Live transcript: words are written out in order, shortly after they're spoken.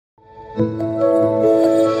Kikosi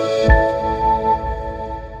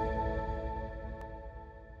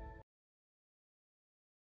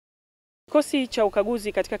cha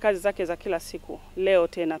ukaguzi katika kazi zake za kila siku, leo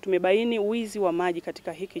tena tumebaini wizi wa maji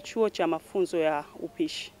katika hiki chuo cha mafunzo ya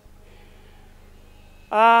upishi.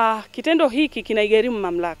 Kitendo hiki kinaigharimu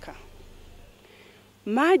mamlaka.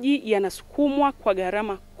 Maji yanasukumwa kwa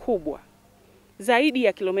gharama kubwa, zaidi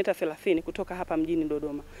ya kilomita 30 kutoka hapa mjini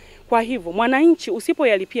Dodoma. Kwa hivyo mwananchi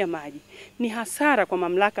usipoyalipia maji ni hasara kwa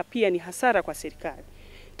mamlaka, pia ni hasara kwa serikali.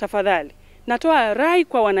 Tafadhali natoa rai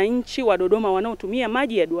kwa wananchi wa Dodoma wanaotumia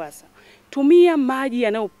maji ya DUWASA, tumia maji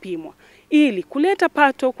yanayopimwa ili kuleta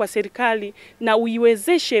pato kwa serikali na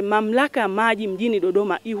uiwezeshe mamlaka ya maji mjini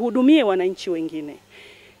Dodoma ihudumie wananchi wengine.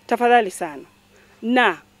 Tafadhali sana.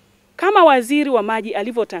 Na kama waziri wa maji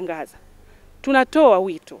alivyotangaza, tunatoa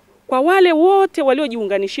wito kwa wale wote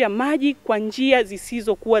waliojiunganishia maji kwa njia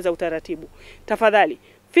zisizokuwa za utaratibu. Tafadhali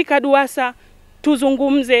fika DUWASA,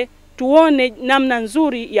 tuzungumze, tuone namna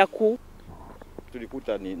nzuri ya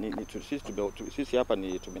tulikuta sisi hapa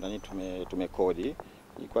ni tumekodi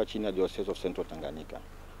ilikuwa chini ya Diocese of Central Tanganyika,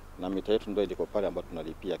 na mita yetu ndio iliko pale ambapo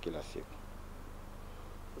tunalipia kila siku.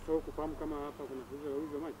 Sasa kufahamu kama hapa kuna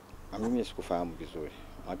wizi wa maji? Mimi sikufahamu vizuri.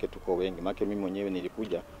 Maana tuko wengi, maana mimi mwenyewe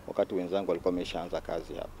nilikuja wakati wenzangu walikuwa wameshaanza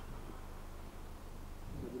kazi hapa.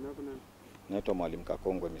 Jina lako nani? Naitwa Mwalimu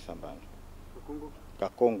Kakongwe Misambano. Kakongo?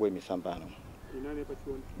 Kakongwe Misambano. Ni nani hapa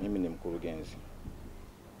chuoni? Mimi ni mkurugenzi.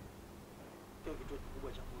 Kituo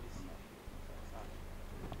kikubwa cha polisi.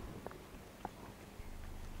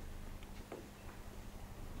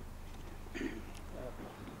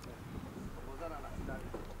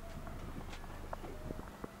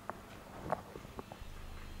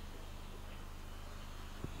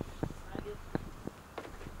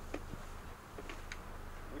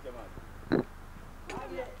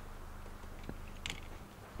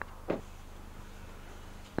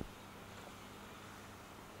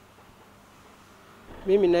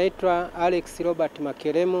 Mimi naitwa Alex Robert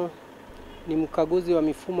Makeremo, ni mkaguzi wa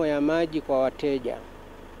mifumo ya maji kwa wateja.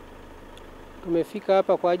 Tumefika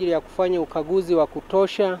hapa kwa ajili ya kufanya ukaguzi wa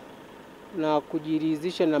kutosha na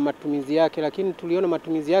kujiridhisha na matumizi yake, lakini tuliona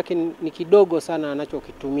matumizi yake ni kidogo sana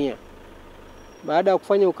anachokitumia. Baada ya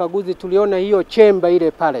kufanya ukaguzi tuliona hiyo chemba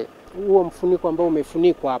ile pale, huo mfuniko ambao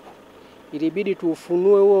umefunikwa hapo, ilibidi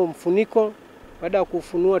tuufunue huo mfuniko. Baada ya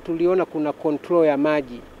kufunua tuliona kuna control ya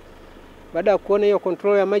maji. Baada ya kuona hiyo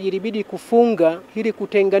control ya maji ilibidi kufunga ili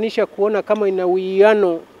kutenganisha kuona kama ina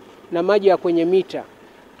uwiano na maji ya kwenye mita.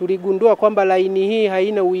 Tuligundua kwamba laini hii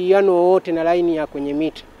haina uwiano wowote na laini ya kwenye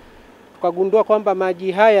mita. Tukagundua kwamba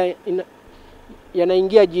maji haya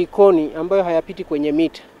yanaingia jikoni ambayo hayapiti kwenye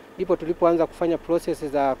mita. Ndipo tulipoanza kufanya process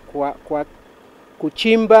za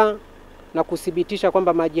kuchimba na kuthibitisha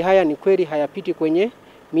kwamba maji haya ni kweli hayapiti kwenye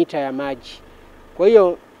mita ya maji. Kwa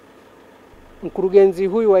hiyo mkurugenzi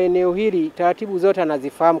huyu wa eneo hili taratibu zote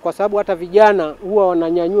anazifahamu, kwa sababu hata vijana huwa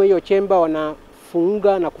wananyanyua hiyo chemba,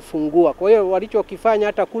 wanafunga na kufungua. Kwa hiyo walichokifanya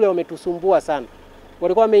hata kule wametusumbua sana.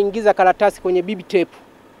 Walikuwa wameingiza karatasi kwenye bibi tape.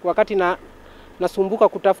 Wakati nasumbuka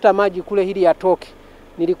kutafuta maji kule ili yatoke,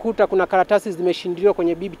 nilikuta kuna karatasi zimeshindiliwa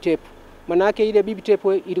kwenye bibi tape. Maana yake ile bibi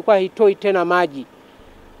tape ilikuwa haitoi tena maji.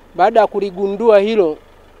 Baada ya kuligundua hilo,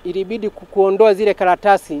 ilibidi kuondoa zile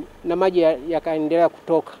karatasi na maji yakaendelea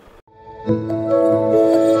kutoka.